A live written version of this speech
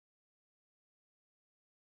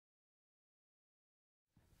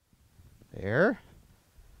There.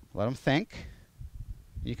 Let him think.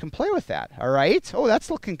 You can play with that, all right? Oh,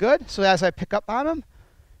 that's looking good. So as I pick up on him,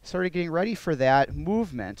 started getting ready for that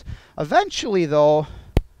movement. Eventually, though,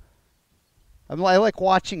 I like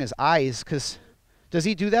watching his eyes, because does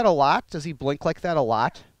he do that a lot? Does he blink like that a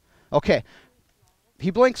lot? Okay. He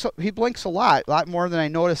blinks a lot more than I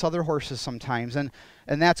notice other horses sometimes, and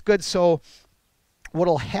that's good. So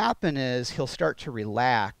what'll happen is he'll start to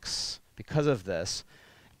relax because of this,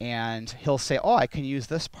 and he'll say, "Oh, I can use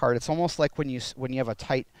this part." It's almost like when you have a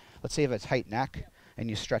tight, let's say you have a tight neck and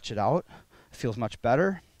you stretch it out, it feels much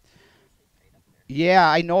better. Yeah,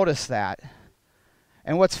 I noticed that.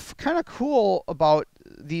 And what's kind of cool about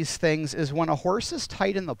these things is when a horse is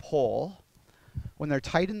tight in the poll, when they're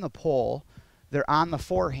tight in the poll, they're on the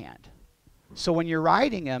forehand. So when you're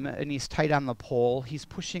riding him and he's tight on the pole, he's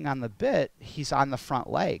pushing on the bit, he's on the front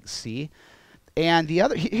legs, see? And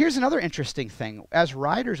here's another interesting thing. As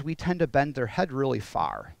riders, we tend to bend their head really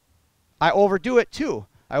far. I overdo it too.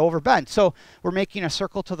 I overbend. So we're making a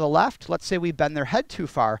circle to the left. Let's say we bend their head too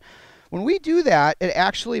far. When we do that, it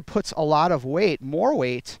actually puts a lot of weight, more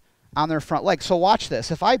weight, on their front legs. So watch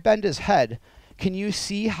this. If I bend his head, can you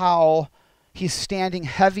see how he's standing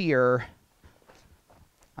heavier?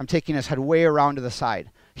 I'm taking his head way around to the side.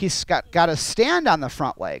 He's got to stand on the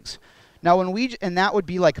front legs. Now and that would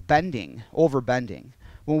be like bending, over bending.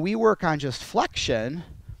 When we work on just flexion,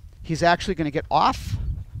 he's actually going to get off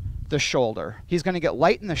the shoulder. He's going to get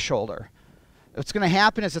light in the shoulder. What's going to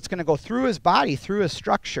happen is it's going to go through his body, through his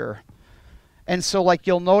structure. And so like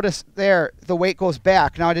you'll notice there, the weight goes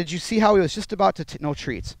back. Now did you see how he was just about to, no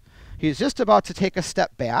treats. He was just about to take a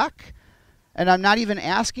step back. And I'm not even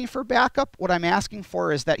asking for backup. What I'm asking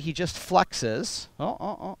for is that he just flexes.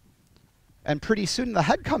 And pretty soon the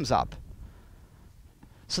head comes up.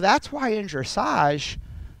 So that's why in dressage,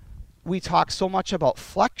 we talk so much about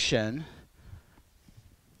flexion.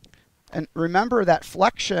 And remember that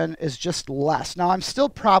flexion is just less. Now I'm still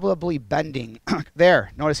probably bending.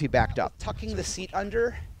 There, notice he backed up. Tucking the seat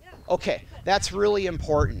under. Okay, that's really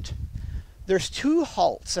important. There's two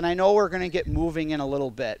halts, and I know we're going to get moving in a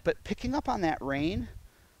little bit, but picking up on that rein,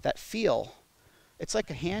 that feel, it's like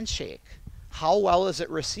a handshake. How well is it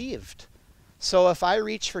received? So if I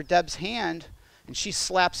reach for Deb's hand and she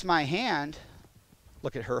slaps my hand,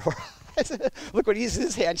 look at her. Look what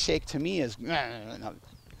his handshake to me is.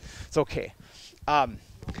 It's okay.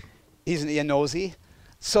 He's a nosy.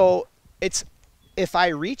 So it's, if I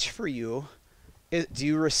reach for you, do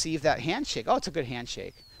you receive that handshake? Oh, it's a good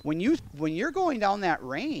handshake. When you're going down that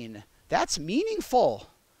rein, that's meaningful.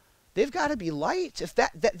 They've got to be light. If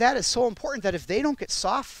that is so important that if they don't get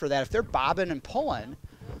soft for that, if they're bobbing and pulling,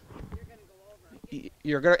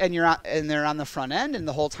 and they're on the front end, and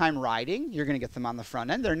the whole time riding, you're going to get them on the front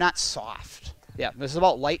end. They're not soft. Yeah, this is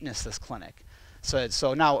about lightness. This clinic.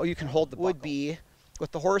 So now you can hold the buckle. Would be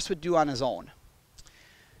what the horse would do on his own.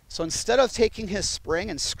 So instead of taking his spring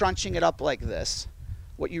and scrunching it up like this,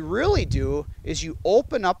 what you really do is you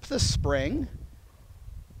open up the spring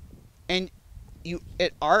and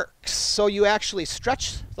it arcs. So you actually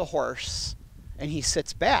stretch the horse and he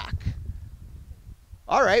sits back.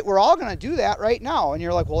 All right, we're all going to do that right now. And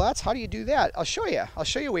you're like, well, how do you do that? I'll show you. I'll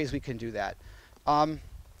show you ways we can do that. I'm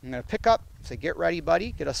going to pick up, say, get ready,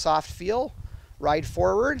 buddy. Get a soft feel. Ride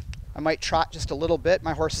forward. I might trot just a little bit.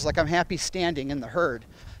 My horse is like, I'm happy standing in the herd.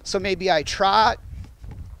 So maybe I trot.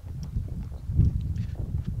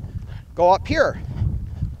 Go up here.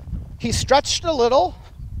 He stretched a little.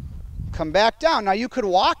 Come back down. Now you could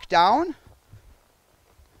walk down.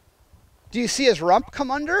 Do you see his rump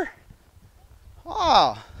come under?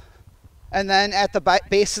 Oh. And then at the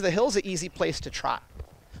base of the hill is an easy place to trot.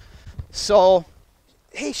 So,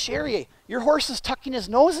 hey Sherry, your horse is tucking his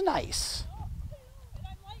nose nice.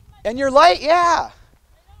 And you're light, yeah.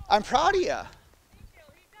 I'm proud of you.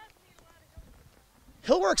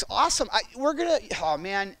 Hill work's awesome. We're gonna, oh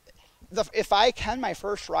man, if I can, my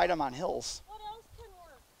first ride him on hills. What else can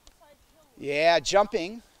work besides hills? Yeah,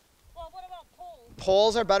 jumping. Well, what about poles?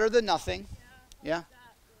 Poles are better than nothing. Yeah.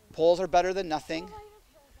 Poles are better than nothing.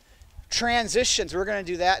 Transitions, we're gonna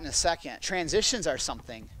do that in a second. Transitions are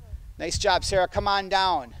something. Nice job, Sarah. Come on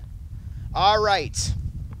down. All right.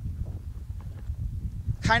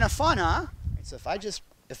 Kind of fun, huh? So if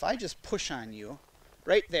I just push on you,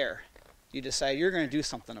 right there, you decide you're going to do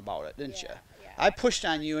something about it, didn't you? Yeah. I pushed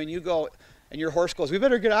on you, and you go, and your horse goes, we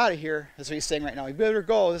better get out of here. That's what he's saying right now. We better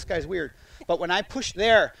go. This guy's weird. But when I pushed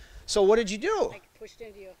there, so what did you do? I pushed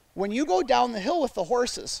into you. When you go down the hill with the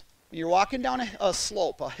horses, you're walking down a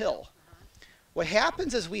slope, a hill. What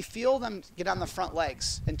happens is we feel them get on the front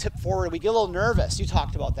legs and tip forward. We get a little nervous. You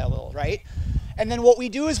talked about that a little, right? And then what we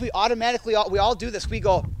do is we automatically, we all do this. We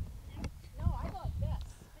go, No, I got this.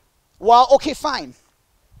 well, okay, fine.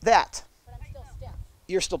 That. But I'm still stiff.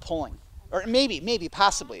 You're still pulling. Or maybe,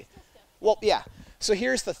 possibly. Well, yeah. So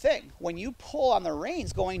here's the thing. When you pull on the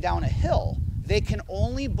reins going down a hill, they can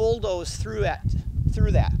only bulldoze through that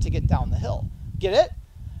to get down the hill. Get it?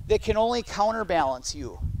 They can only counterbalance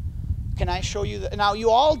you. Can I show you that? Now, you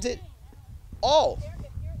all did. Oh. If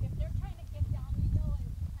they're trying to get down the hill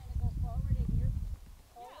and kind of go forward and you're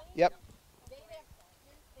pulling, Yep. they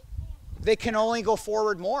can't. They can only go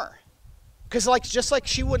forward more. Because just like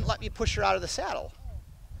she wouldn't let me push her out of the saddle.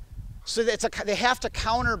 So they have to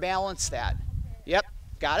counterbalance that. Yep,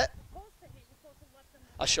 got it?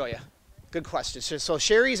 I'll show you. Good question. So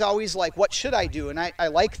Sherry's always like, what should I do? And I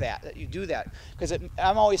like that you do that. Because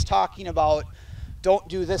I'm always talking about don't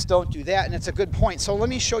do this, don't do that. And it's a good point. So let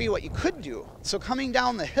me show you what you could do. So coming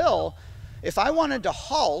down the hill, if I wanted to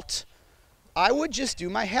halt, I would just do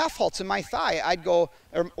my half halts in my thigh. I'd go,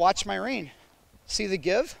 or watch my rein. See the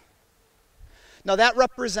give? Now that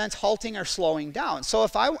represents halting or slowing down. So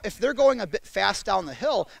if they're going a bit fast down the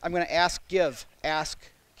hill, I'm going to ask, give,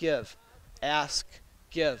 give, ask,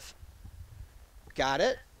 give. Got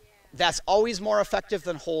it? That's always more effective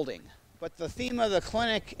than holding. But the theme of the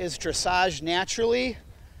clinic is dressage naturally.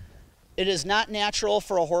 It is not natural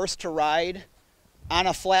for a horse to ride on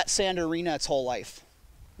a flat sand arena its whole life.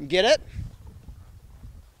 Get it?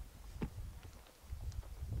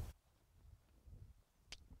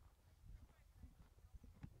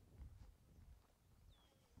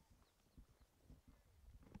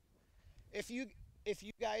 If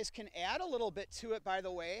you guys can add a little bit to it, by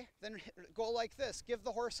the way, then go like this. Give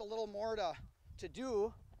the horse a little more to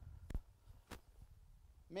do.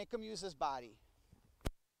 Make him use his body.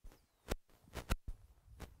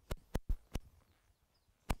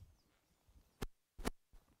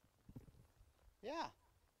 Yeah.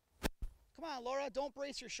 Come on, Laura, don't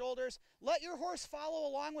brace your shoulders. Let your horse follow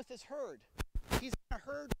along with his herd. He's in a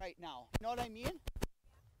herd right now. You know what I mean?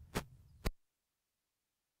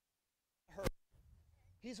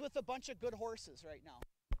 He's with a bunch of good horses right now.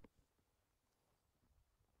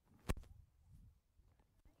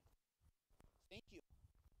 Thank you.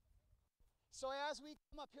 So as we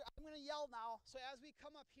come up here, I'm going to yell now. So as we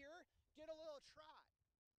come up here, get a little trot.